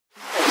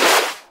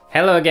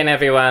Hello again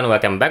everyone,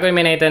 welcome back with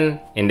me Nathan.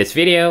 In this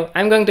video,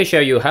 I'm going to show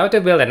you how to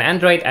build an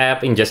Android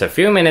app in just a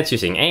few minutes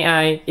using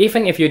AI,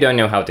 even if you don't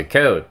know how to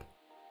code.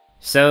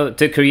 So,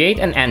 to create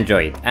an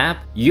Android app,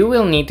 you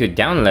will need to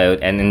download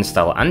and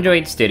install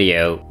Android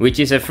Studio, which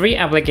is a free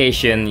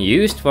application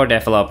used for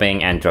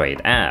developing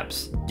Android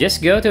apps.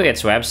 Just go to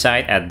its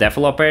website at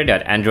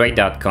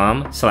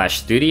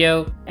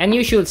developer.android.com/studio, and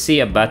you should see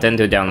a button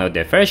to download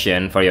the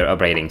version for your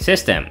operating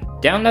system.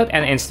 Download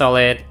and install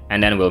it,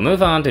 and then we'll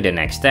move on to the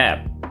next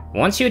step.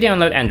 Once you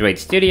download Android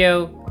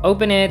Studio,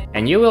 open it,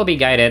 and you will be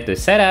guided to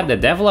set up the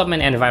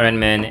development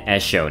environment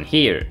as shown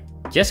here.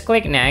 Just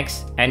click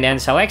Next, and then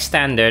select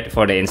Standard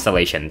for the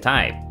installation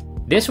type.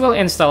 This will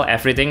install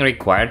everything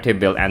required to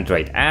build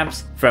Android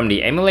apps, from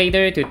the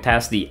emulator to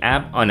test the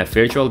app on a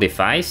virtual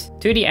device,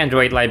 to the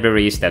Android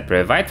libraries that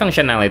provide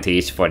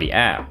functionalities for the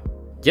app.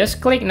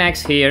 Just click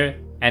Next here,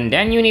 and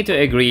then you need to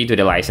agree to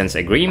the license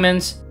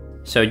agreements.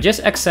 So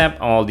just accept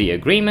all the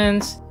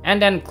agreements,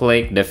 and then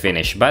click the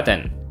Finish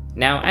button.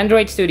 Now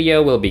Android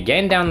Studio will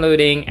begin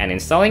downloading and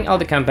installing all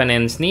the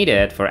components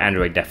needed for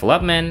Android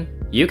development.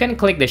 You can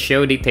click the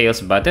Show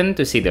Details button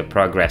to see the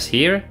progress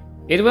here.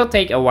 It will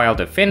take a while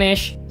to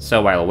finish,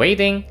 so while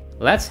waiting,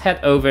 let's head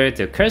over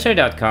to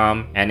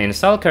cursor.com and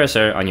install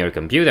Cursor on your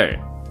computer.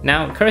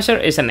 Now Cursor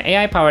is an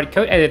AI-powered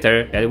code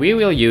editor that we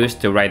will use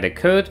to write the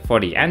code for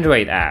the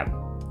Android app.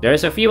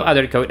 There's a few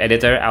other code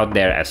editor out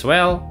there as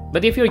well,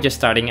 but if you're just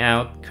starting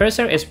out,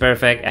 Cursor is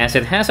perfect as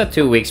it has a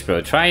 2 weeks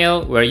pro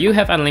trial where you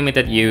have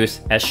unlimited use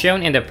as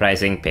shown in the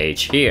pricing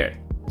page here.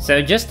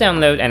 So just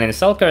download and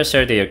install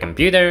Cursor to your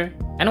computer,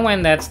 and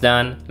when that's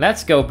done,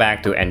 let's go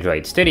back to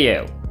Android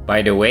Studio.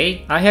 By the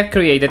way, I have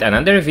created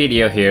another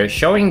video here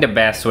showing the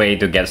best way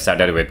to get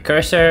started with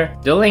Cursor.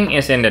 The link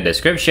is in the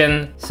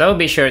description, so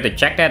be sure to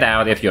check that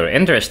out if you're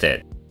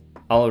interested.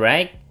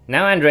 Alright,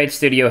 now Android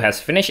Studio has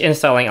finished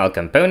installing all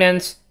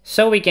components,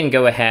 so we can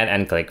go ahead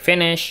and click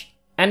Finish,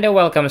 and the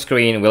welcome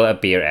screen will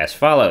appear as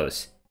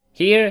follows.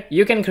 Here,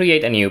 you can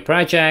create a new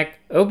project,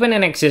 open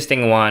an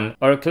existing one,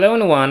 or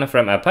clone one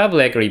from a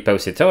public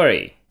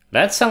repository.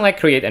 Let's select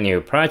Create a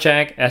New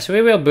Project as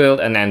we will build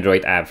an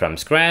Android app from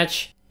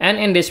scratch, and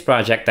in this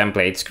project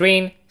template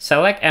screen,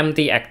 select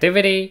Empty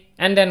Activity,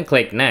 and then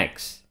click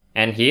Next.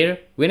 And here,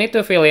 we need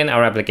to fill in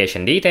our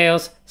application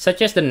details, such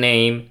as the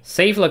name,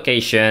 save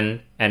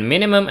location, and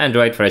minimum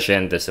Android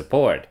version to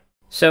support.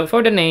 So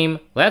for the name,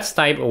 let's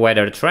type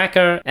Weather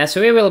Tracker as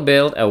we will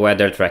build a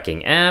weather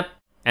tracking app.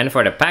 And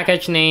for the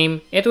package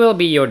name, it will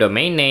be your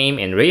domain name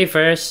in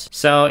reverse,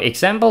 so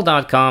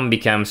example.com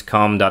becomes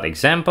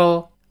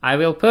com.example. I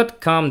will put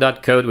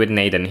com.code with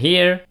Nathan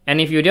here, and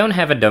if you don't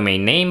have a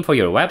domain name for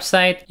your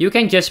website, you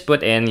can just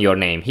put in your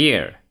name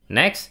here.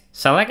 Next,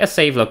 select a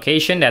save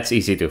location that's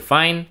easy to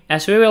find,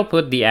 as we will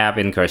put the app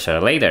in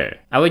Cursor later.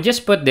 I will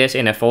just put this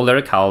in a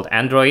folder called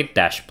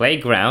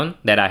Android-Playground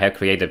that I have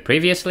created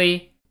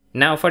previously.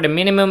 Now for the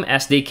minimum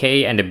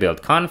SDK and the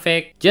build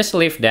config, just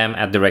leave them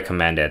at the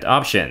recommended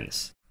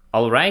options.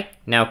 Alright,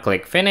 now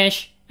click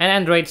Finish, and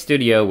Android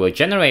Studio will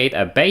generate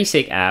a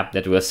basic app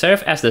that will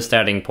serve as the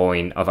starting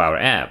point of our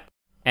app.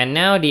 And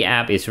now the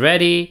app is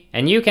ready,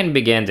 and you can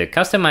begin to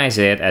customize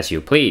it as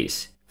you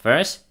please.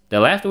 First, the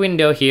left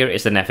window here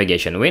is the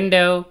navigation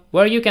window,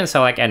 where you can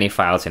select any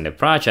files in the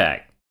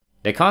project.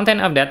 The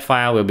content of that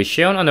file will be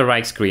shown on the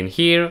right screen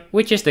here,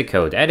 which is the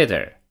code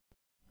editor.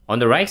 On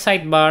the right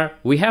sidebar,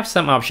 we have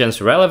some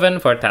options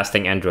relevant for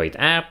testing Android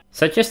app,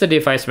 such as the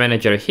device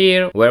manager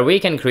here, where we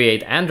can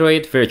create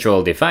Android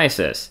virtual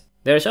devices.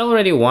 There's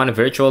already one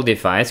virtual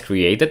device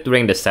created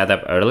during the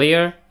setup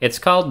earlier. It's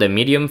called the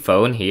Medium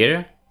phone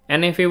here.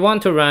 And if we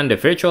want to run the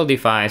virtual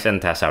device and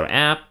test our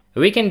app,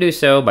 we can do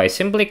so by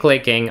simply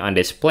clicking on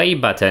this play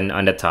button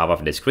on the top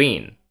of the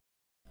screen.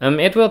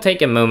 It will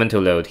take a moment to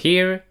load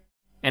here.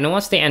 And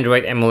once the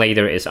Android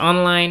emulator is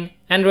online,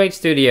 Android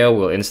Studio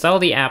will install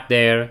the app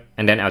there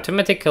and then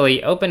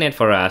automatically open it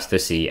for us to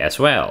see as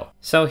well.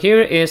 So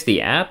here is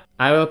the app.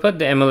 I will put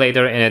the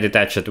emulator in a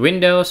detached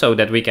window so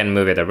that we can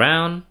move it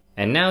around.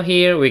 And now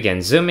here we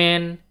can zoom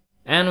in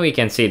and we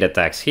can see the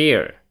text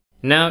here.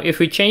 Now if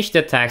we change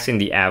the text in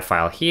the app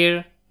file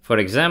here, for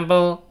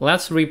example,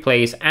 let's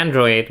replace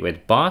Android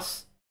with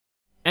Boss,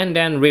 and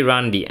then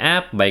rerun the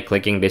app by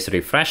clicking this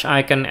refresh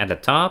icon at the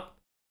top.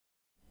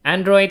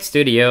 Android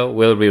Studio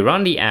will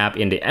rerun the app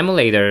in the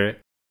emulator,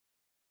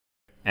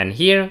 and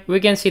here we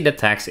can see the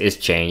text is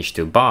changed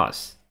to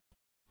Boss.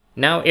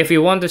 Now if we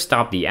want to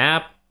stop the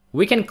app,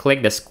 we can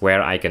click the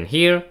square icon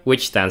here,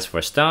 which stands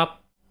for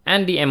stop,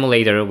 and the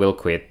emulator will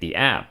quit the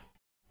app.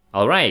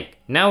 Alright,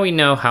 now we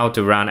know how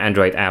to run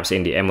Android apps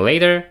in the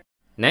emulator.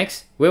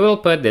 Next, we will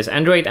put this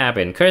Android app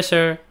in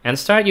Cursor and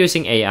start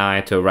using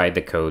AI to write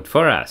the code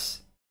for us.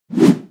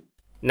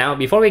 Now,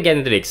 before we get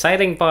into the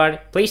exciting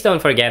part, please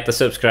don't forget to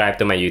subscribe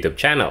to my YouTube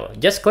channel.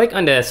 Just click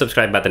on the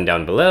subscribe button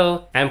down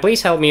below, and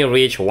please help me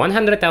reach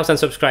 100,000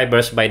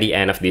 subscribers by the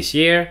end of this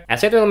year,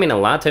 as it will mean a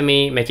lot to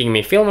me, making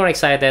me feel more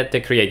excited to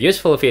create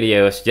useful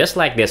videos just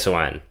like this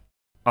one.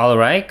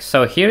 Alright,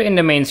 so here in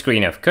the main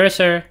screen of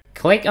Cursor,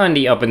 click on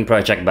the Open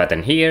Project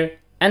button here,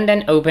 and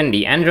then open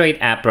the Android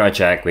app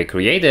project we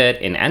created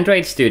in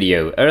Android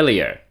Studio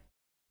earlier.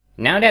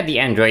 Now that the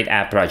Android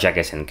app project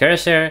is in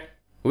Cursor,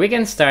 we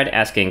can start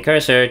asking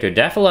Cursor to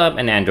develop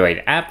an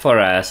Android app for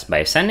us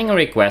by sending a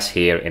request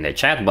here in the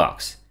chat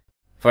box.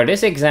 For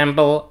this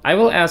example, I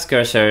will ask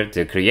Cursor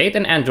to create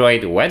an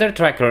Android weather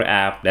tracker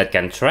app that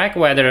can track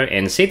weather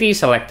in cities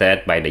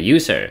selected by the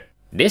user.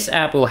 This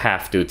app will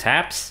have two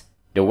tabs: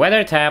 the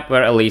Weather tab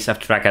where a list of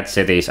tracked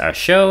cities are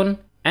shown,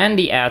 and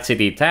the Add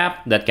City tab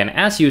that can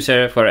ask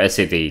user for a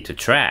city to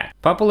track.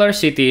 Popular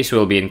cities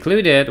will be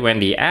included when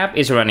the app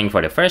is running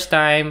for the first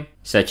time,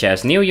 such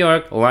as New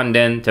York,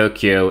 London,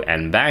 Tokyo,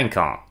 and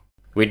Bangkok.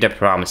 With the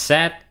prompt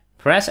set,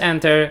 press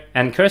enter,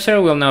 and Cursor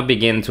will now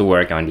begin to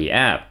work on the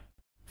app.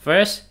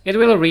 First, it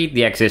will read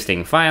the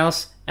existing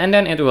files, and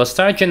then it will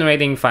start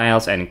generating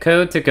files and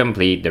code to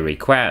complete the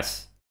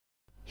request.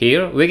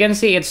 Here, we can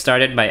see it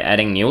started by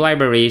adding new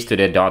libraries to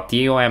the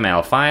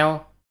 .toml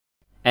file,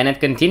 and it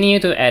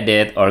continued to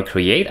edit or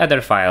create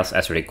other files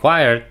as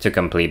required to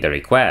complete the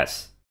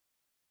request.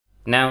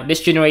 Now,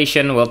 this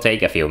generation will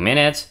take a few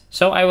minutes,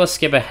 so I will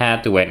skip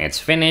ahead to when it's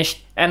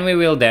finished, and we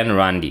will then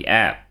run the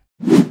app.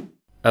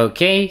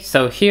 Okay,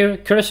 so here,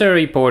 Cursor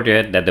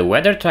reported that the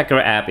Weather Tracker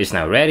app is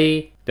now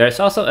ready.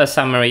 There's also a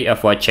summary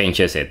of what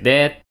changes it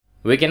did.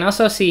 We can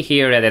also see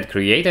here that it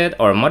created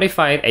or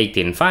modified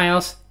 18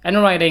 files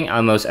and writing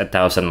almost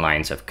 1,000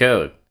 lines of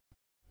code.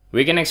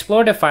 We can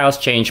explore the files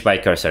changed by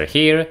Cursor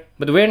here,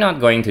 but we're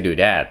not going to do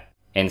that.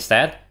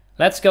 Instead,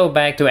 let's go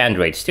back to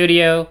Android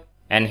Studio,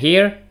 and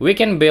here we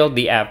can build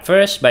the app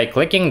first by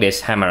clicking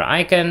this hammer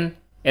icon.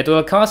 It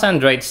will cause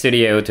Android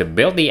Studio to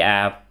build the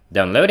app,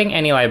 downloading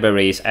any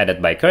libraries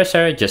added by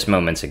Cursor just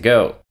moments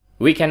ago.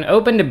 We can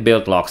open the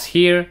build logs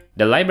here.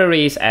 The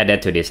libraries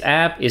added to this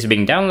app is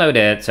being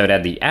downloaded so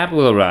that the app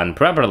will run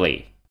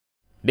properly.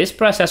 This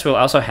process will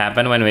also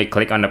happen when we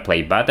click on the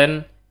play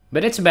button,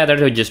 but it's better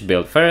to just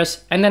build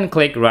first and then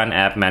click run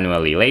app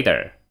manually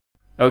later.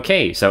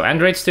 Okay, so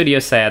Android Studio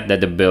said that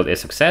the build is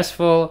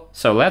successful,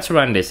 so let's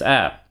run this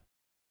app.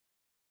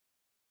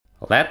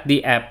 Let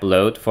the app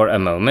load for a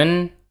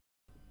moment.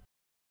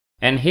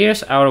 And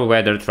here's our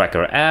weather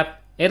tracker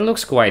app. It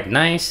looks quite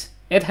nice.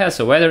 It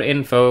has weather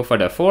info for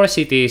the 4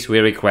 cities we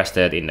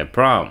requested in the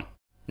prompt.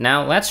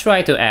 Now let's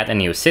try to add a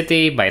new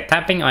city by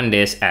tapping on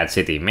this Add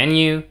City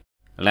menu.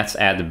 Let's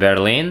add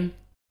Berlin.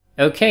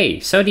 Okay,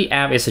 so the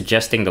app is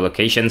suggesting the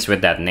locations with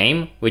that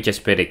name, which is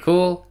pretty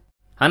cool.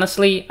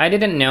 Honestly, I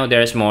didn't know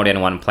there's more than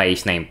one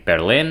place named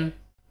Berlin.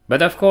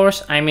 But of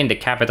course, I'm in the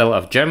capital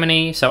of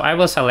Germany, so I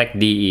will select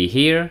DE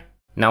here.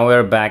 Now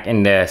we're back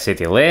in the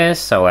city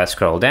list, so let's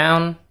scroll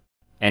down.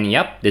 And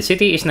yup, the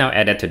city is now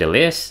added to the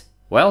list.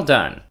 Well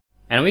done.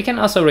 And we can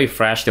also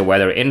refresh the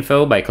weather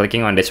info by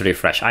clicking on this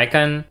refresh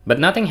icon, but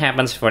nothing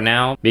happens for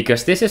now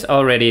because this is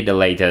already the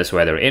latest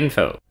weather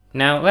info.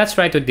 Now let's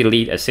try to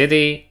delete a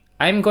city.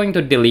 I'm going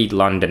to delete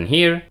London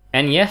here,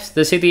 and yes,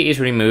 the city is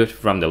removed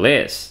from the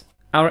list.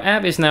 Our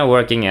app is now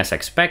working as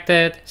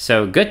expected,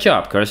 so good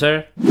job,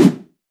 Cursor.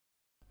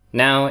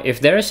 Now,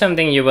 if there is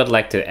something you would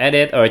like to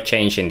edit or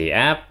change in the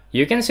app,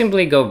 you can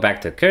simply go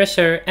back to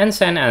Cursor and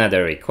send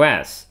another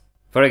request.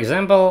 For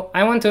example,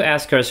 I want to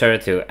ask Cursor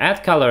to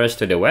add colors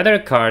to the weather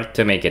card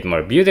to make it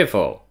more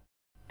beautiful.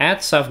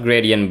 Add soft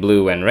gradient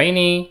blue when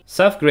rainy,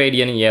 soft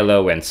gradient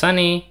yellow when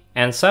sunny,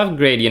 and soft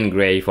gradient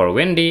gray for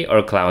windy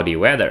or cloudy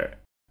weather.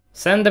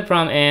 Send the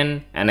prompt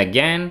in, and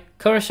again,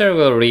 Cursor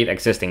will read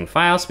existing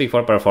files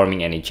before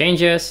performing any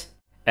changes,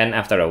 and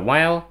after a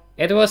while,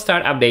 it will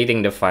start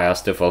updating the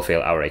files to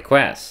fulfill our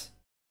request.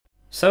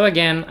 So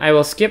again, I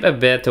will skip a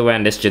bit to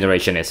when this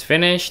generation is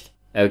finished.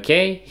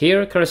 Okay,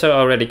 here Cursor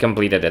already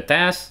completed the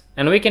task,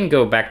 and we can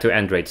go back to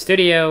Android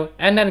Studio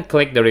and then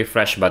click the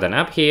refresh button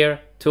up here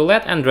to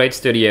let Android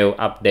Studio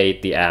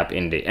update the app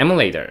in the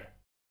emulator.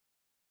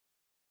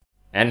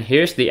 And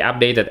here's the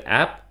updated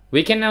app.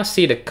 We can now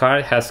see the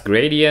card has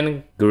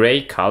gradient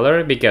gray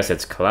color because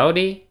it's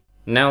cloudy.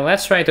 Now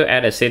let's try to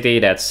add a city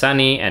that's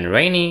sunny and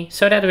rainy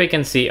so that we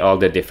can see all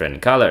the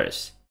different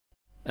colors.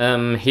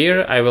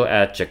 Here I will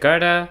add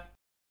Jakarta.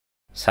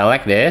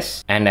 Select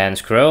this, and then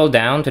scroll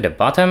down to the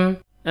bottom.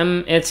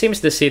 It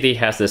seems the city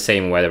has the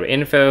same weather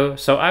info,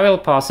 so I will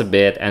pause a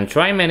bit and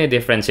try many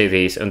different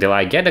cities until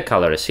I get the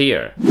colors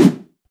here.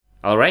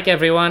 Alright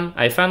everyone,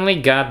 I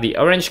finally got the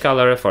orange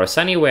color for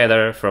sunny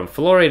weather from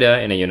Florida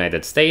in the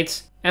United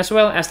States, as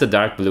well as the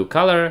dark blue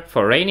color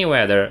for rainy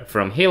weather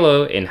from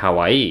Hilo in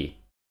Hawaii.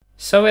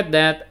 So with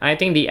that, I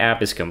think the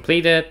app is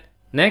completed.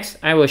 Next,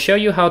 I will show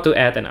you how to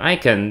add an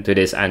icon to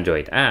this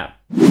Android app.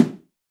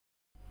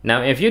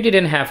 Now, if you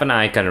didn't have an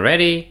icon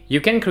ready,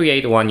 you can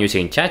create one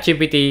using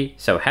ChatGPT,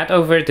 so head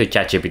over to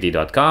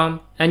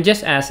chatgpt.com and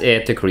just ask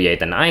it to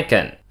create an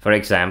icon. For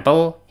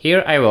example,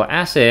 here I will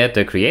ask it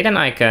to create an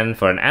icon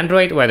for an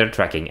Android weather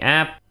tracking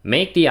app,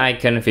 make the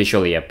icon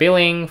visually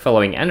appealing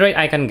following Android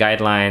icon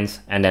guidelines,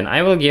 and then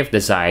I will give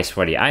the size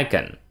for the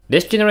icon.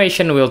 This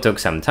generation will take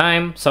some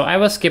time, so I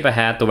will skip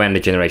ahead to when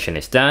the generation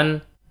is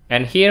done.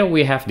 And here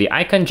we have the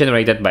icon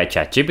generated by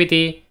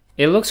ChatGPT.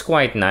 It looks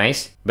quite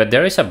nice, but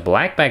there is a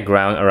black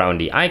background around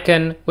the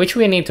icon which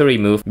we need to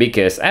remove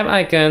because app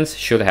icons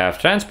should have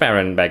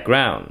transparent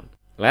background.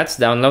 Let's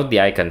download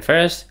the icon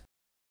first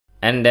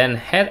and then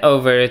head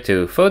over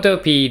to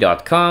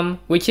photopea.com,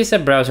 which is a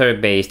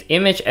browser-based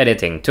image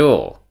editing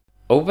tool.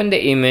 Open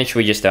the image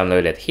we just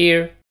downloaded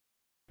here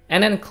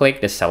and then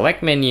click the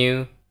select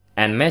menu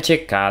and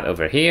magic cut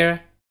over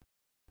here.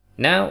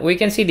 Now we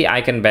can see the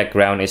icon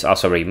background is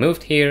also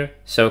removed here,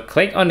 so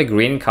click on the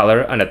green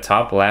color on the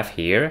top left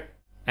here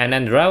and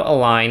then draw a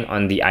line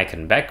on the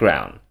icon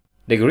background.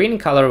 The green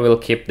color will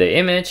keep the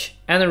image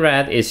and the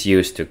red is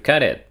used to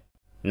cut it.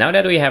 Now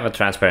that we have a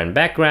transparent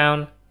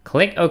background,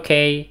 click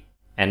OK,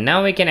 and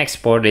now we can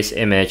export this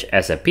image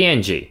as a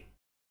PNG.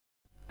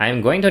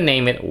 I'm going to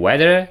name it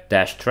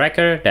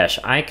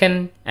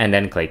weather-tracker-icon and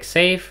then click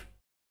save.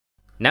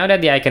 Now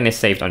that the icon is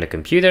saved on the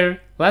computer,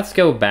 let's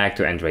go back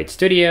to Android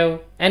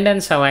Studio and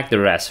then select the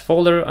rest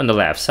folder on the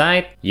left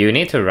side. You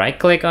need to right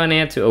click on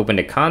it to open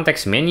the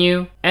context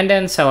menu and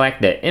then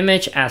select the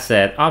image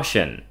asset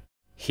option.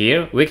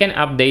 Here we can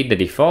update the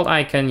default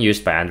icon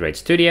used by Android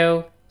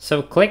Studio,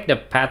 so click the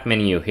path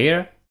menu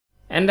here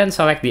and then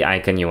select the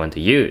icon you want to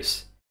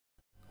use.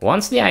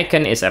 Once the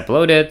icon is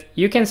uploaded,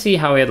 you can see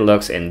how it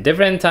looks in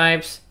different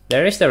types.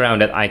 There is the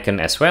rounded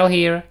icon as well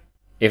here.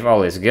 If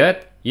all is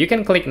good, you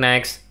can click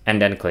next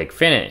and then click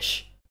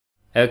finish.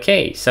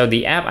 Okay, so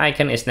the app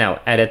icon is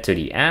now added to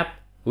the app.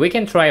 We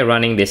can try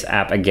running this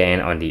app again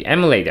on the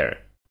emulator.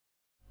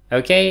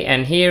 Okay,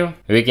 and here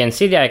we can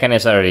see the icon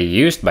is already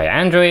used by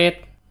Android.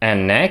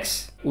 And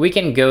next, we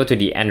can go to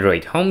the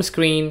Android home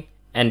screen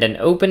and then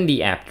open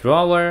the app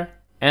drawer.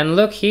 And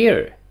look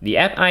here, the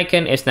app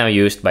icon is now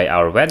used by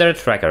our weather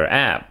tracker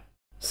app.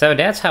 So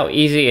that's how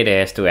easy it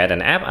is to add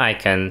an app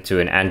icon to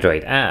an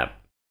Android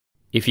app.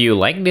 If you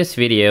like this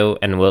video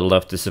and would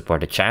love to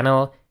support the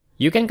channel,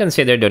 you can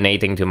consider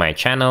donating to my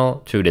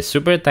channel through the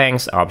Super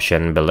Thanks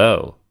option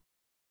below.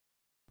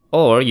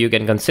 Or you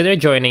can consider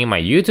joining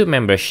my YouTube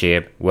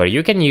membership where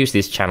you can use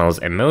this channel's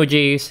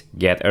emojis,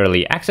 get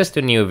early access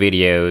to new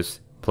videos,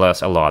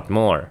 plus a lot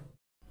more.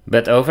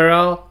 But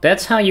overall,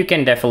 that's how you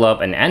can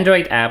develop an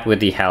Android app with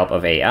the help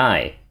of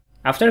AI.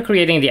 After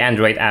creating the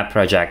Android app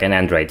project in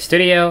Android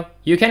Studio,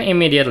 you can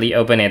immediately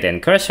open it in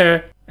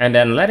Cursor and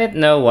then let it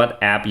know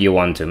what app you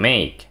want to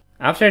make.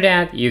 After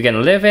that, you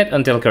can leave it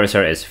until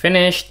Cursor is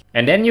finished,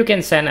 and then you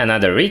can send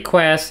another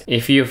request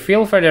if you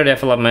feel further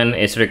development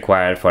is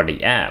required for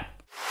the app.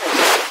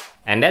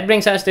 And that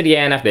brings us to the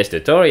end of this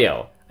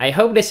tutorial. I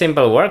hope this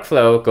simple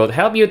workflow could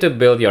help you to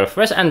build your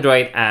first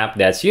Android app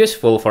that's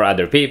useful for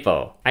other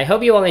people. I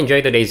hope you all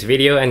enjoyed today's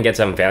video and get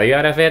some value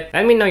out of it.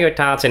 Let me know your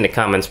thoughts in the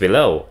comments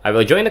below. I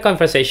will join the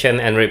conversation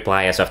and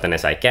reply as often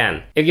as I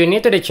can. If you're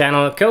new to the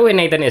channel, Code with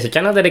Nathan is a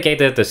channel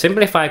dedicated to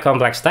simplify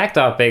complex tech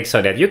topics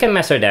so that you can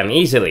master them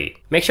easily.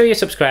 Make sure you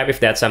subscribe if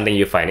that's something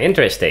you find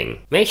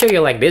interesting. Make sure you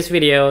like this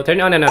video,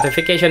 turn on the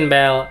notification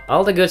bell,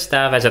 all the good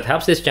stuff as it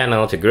helps this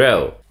channel to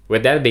grow.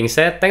 With that being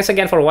said, thanks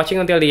again for watching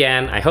until the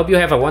end. I hope you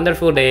have a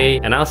wonderful day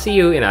and I'll see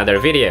you in other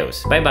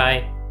videos. Bye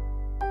bye!